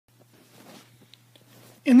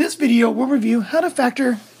In this video, we'll review how to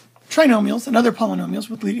factor trinomials and other polynomials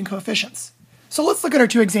with leading coefficients. So let's look at our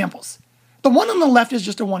two examples. The one on the left is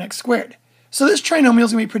just a 1x squared, so this trinomial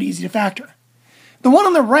is going to be pretty easy to factor. The one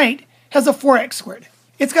on the right has a 4x squared.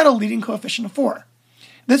 It's got a leading coefficient of 4.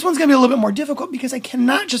 This one's going to be a little bit more difficult because I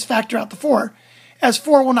cannot just factor out the 4, as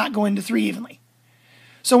 4 will not go into 3 evenly.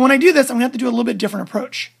 So when I do this, I'm going to have to do a little bit different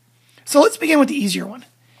approach. So let's begin with the easier one.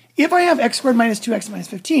 If I have x squared minus 2x minus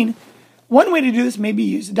 15, one way to do this may be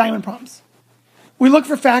use the diamond problems. We look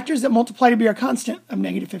for factors that multiply to be our constant of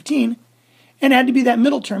negative 15 and add to be that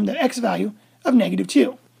middle term, that x value, of negative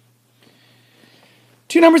 2.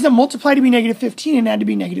 Two numbers that multiply to be negative 15 and add to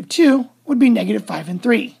be negative 2 would be negative 5 and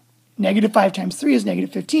 3. Negative 5 times 3 is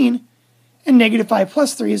negative 15, and negative 5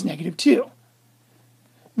 plus 3 is negative 2.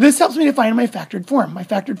 This helps me to find my factored form. My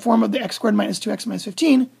factored form of the x squared minus 2x minus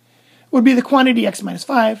 15 would be the quantity x minus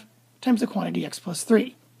 5 times the quantity x plus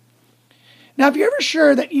 3. Now, if you're ever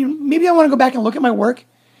sure that maybe I want to go back and look at my work,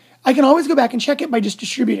 I can always go back and check it by just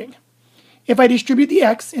distributing. If I distribute the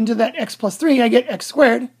x into that x plus 3, I get x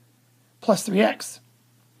squared plus 3x.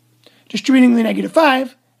 Distributing the negative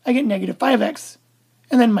 5, I get negative 5x,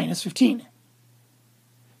 and then minus 15.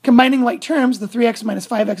 Combining like terms, the 3x minus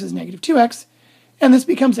 5x is negative 2x, and this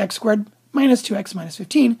becomes x squared minus 2x minus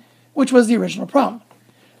 15, which was the original problem.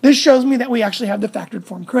 This shows me that we actually have the factored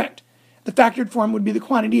form correct. The factored form would be the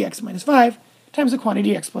quantity x minus 5 times the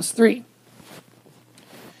quantity x plus 3.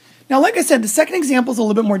 Now, like I said, the second example is a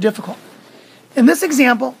little bit more difficult. In this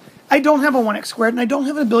example, I don't have a 1x squared, and I don't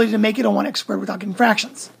have an ability to make it a 1x squared without getting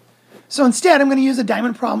fractions. So instead, I'm going to use a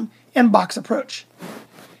diamond problem and box approach.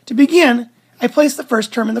 To begin, I place the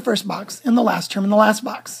first term in the first box and the last term in the last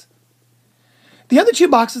box. The other two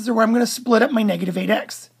boxes are where I'm going to split up my negative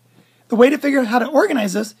 8x. The way to figure out how to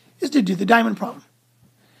organize this is to do the diamond problem.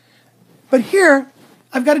 But here,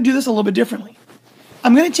 I've got to do this a little bit differently.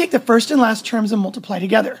 I'm going to take the first and last terms and multiply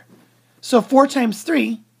together. So 4 times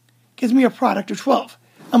 3 gives me a product of 12.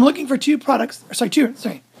 I'm looking for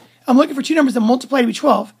I'm looking for two numbers that multiply to be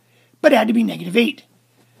 12, but add to be negative 8.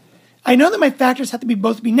 I know that my factors have to be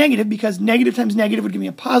both be negative because negative times negative would give me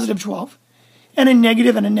a positive 12, and a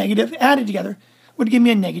negative added together would give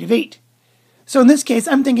me a negative 8. So in this case,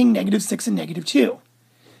 I'm thinking negative 6 and negative 2.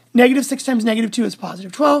 Negative 6 times negative 2 is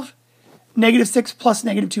positive 12. Negative 6 plus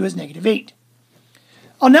negative 2 is negative 8.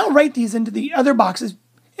 I'll now write these into the other boxes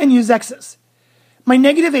and use x's. My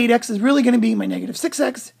negative 8x is really going to be my negative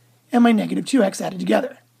 6x and my negative 2x added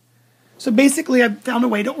together. So basically, I've found a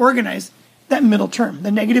way to organize that middle term.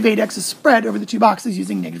 The negative 8x is spread over the two boxes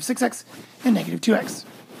using negative 6x and negative 2x.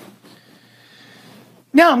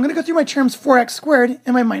 Now I'm going to go through my terms 4x squared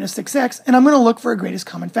and my minus 6x, and I'm going to look for a greatest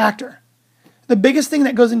common factor. The biggest thing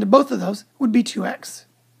that goes into both of those would be 2x.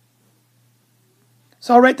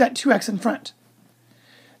 So I'll write that 2x in front.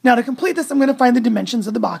 Now to complete this, I'm going to find the dimensions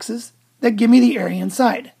of the boxes that give me the area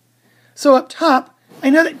inside. So up top, I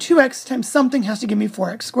know that 2x times something has to give me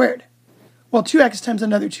 4x squared. Well, 2x times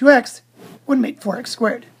another 2x would make 4x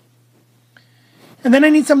squared. And then I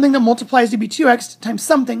need something that multiplies to be 2x times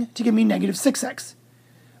something to give me negative 6x.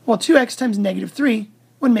 Well, 2x times negative 3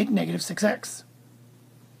 would make negative 6x.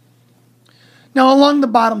 Now along the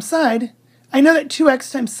bottom side, I know that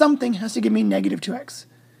 2x times something has to give me negative 2x.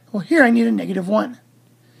 Well, here I need a negative 1.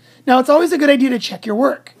 Now, it's always a good idea to check your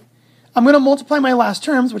work. I'm going to multiply my last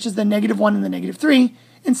terms, which is the negative 1 and the negative 3,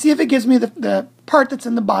 and see if it gives me the part that's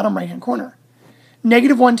in the bottom right-hand corner.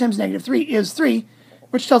 Negative 1 times negative 3 is 3,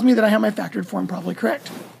 which tells me that I have my factored form probably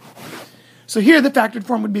correct. So here, the factored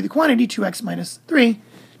form would be the quantity 2x minus 3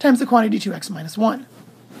 times the quantity 2x minus 1.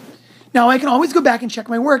 Now, I can always go back and check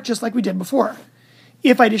my work just like we did before.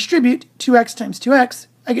 If I distribute 2x times 2x,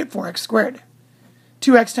 I get 4x squared.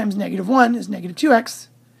 2x times negative 1 is negative 2x.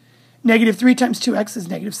 Negative 3 times 2x is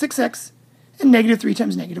negative 6x. And negative 3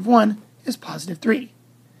 times negative 1 is positive 3.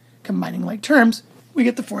 Combining like terms, we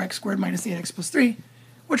get the 4x squared minus 8x plus 3,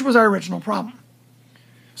 which was our original problem.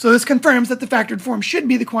 So this confirms that the factored form should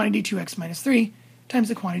be the quantity 2x minus 3 times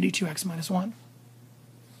the quantity 2x minus 1.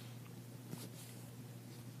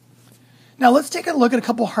 Now let's take a look at a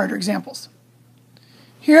couple harder examples.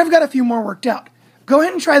 Here I've got a few more worked out. Go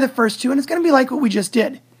ahead and try the first two, and it's going to be like what we just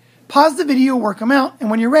did. Pause the video, work them out, and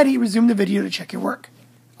when you're ready, resume the video to check your work.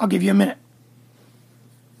 I'll give you a minute.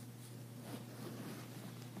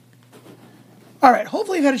 All right,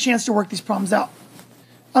 hopefully you've had a chance to work these problems out.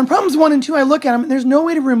 On problems 1 and 2, I look at them, and there's no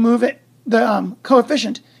way to remove the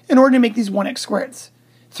coefficient in order to make these 1x squareds.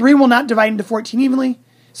 3 will not divide into 14 evenly,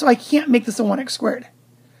 so I can't make this a 1x squared.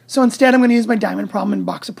 So instead, I'm going to use my diamond problem and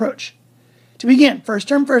box approach. To begin, first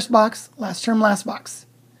term first box, last term last box.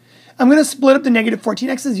 I'm going to split up the negative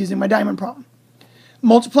 14x's using my diamond problem.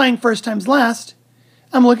 Multiplying first times last,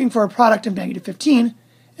 I'm looking for a product of negative 15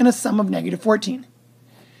 and a sum of negative 14.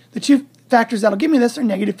 The two factors that'll give me this are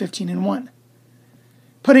negative 15 and 1.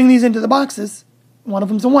 Putting these into the boxes, one of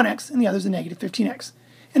them's a 1x and the other's a negative 15x.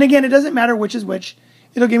 And again, it doesn't matter which is which.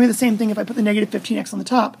 It'll give me the same thing if I put the negative 15x on the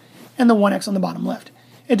top and the 1x on the bottom left.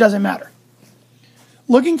 It doesn't matter.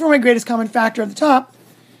 Looking for my greatest common factor at the top,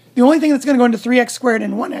 the only thing that's going to go into 3x squared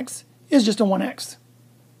and 1x is just a 1x.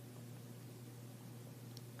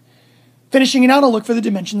 Finishing it out, I'll look for the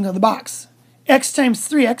dimensions of the box. X times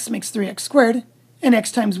 3x makes 3x squared, and x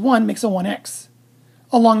times 1 makes a 1x.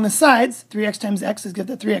 Along the sides, 3x times x is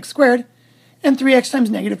given to 3x squared, and 3x times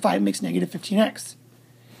negative 5 makes negative 15x.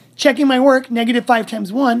 Checking my work, negative 5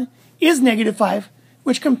 times 1 is negative 5,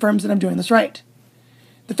 which confirms that I'm doing this right.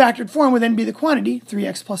 The factored form would then be the quantity,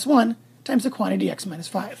 3x plus 1, times the quantity x minus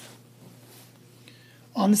 5.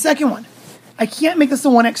 On the second one, I can't make this a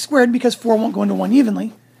 1x squared because 4 won't go into 1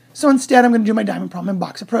 evenly, so instead I'm going to do my diamond problem and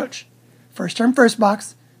box approach. First term, first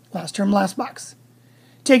box, last term, last box.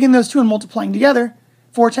 Taking those two and multiplying together,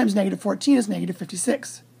 4 times negative 14 is negative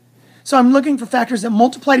 56. So I'm looking for factors that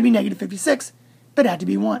multiply to be negative 56, but add to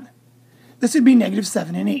be 1. This would be negative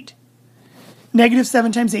 7 and 8. Negative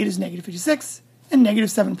 7 times 8 is negative 56, and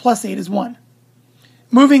negative 7 plus 8 is 1.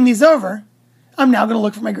 Moving these over, I'm now going to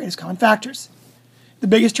look for my greatest common factors. The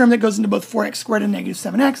biggest term that goes into both 4x squared and negative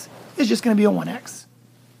 7x is just going to be a 1x.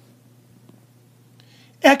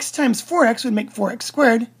 X times 4x would make 4x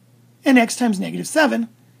squared, and x times negative 7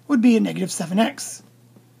 would be a negative 7x.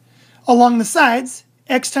 Along the sides,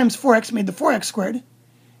 x times 4x made the 4x squared,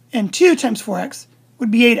 and 2 times 4x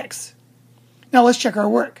would be 8x. Now let's check our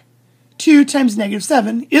work. 2 times negative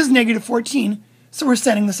 7 is negative 14, so we're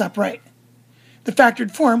setting this up right. The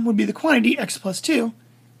factored form would be the quantity x plus 2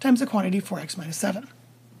 times the quantity 4x minus 7.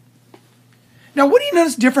 Now what do you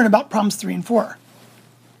notice different about problems 3 and 4?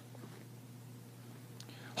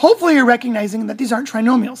 Hopefully you're recognizing that these aren't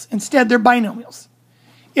trinomials. Instead, they're binomials.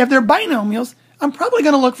 If they're binomials, I'm probably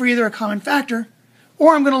going to look for either a common factor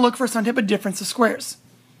or I'm going to look for some type of difference of squares.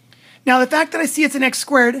 Now, the fact that I see it's an x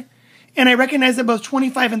squared and I recognize that both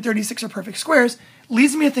 25 and 36 are perfect squares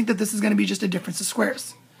leads me to think that this is going to be just a difference of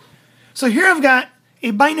squares. So here I've got a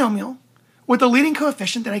binomial with a leading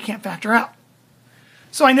coefficient that I can't factor out.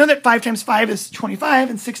 So I know that 5 times 5 is 25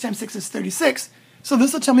 and 6 times 6 is 36. So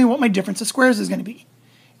this will tell me what my difference of squares is going to be.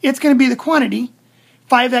 It's going to be the quantity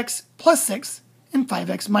 5x plus 6 and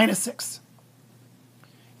 5x minus 6.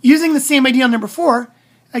 Using the same idea on number 4,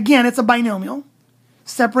 again, it's a binomial,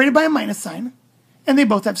 separated by a minus sign, and they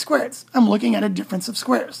both have squares. I'm looking at a difference of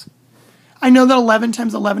squares. I know that 11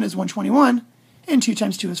 times 11 is 121, and 2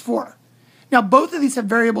 times 2 is 4. Now, both of these have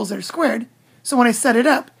variables that are squared, so when I set it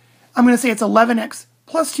up, I'm going to say it's 11x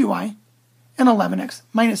plus 2y and 11x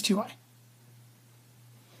minus 2y.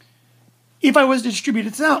 If I was to distribute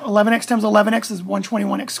this out, 11x times 11x is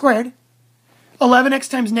 121x squared. 11x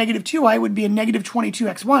times negative 2y would be a negative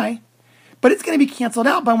 22xy, but it's going to be canceled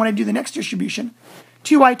out by when I do the next distribution.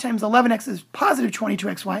 2y times 11x is positive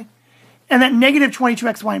 22xy, and that negative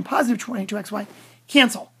 22xy and positive 22xy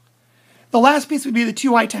cancel. The last piece would be the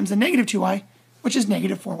 2y times the negative 2y, which is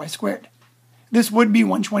negative 4y squared. This would be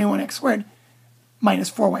 121x squared minus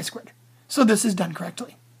 4y squared. So this is done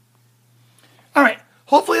correctly. All right.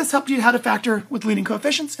 Hopefully this helped you how to factor with leading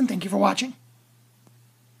coefficients, and thank you for watching.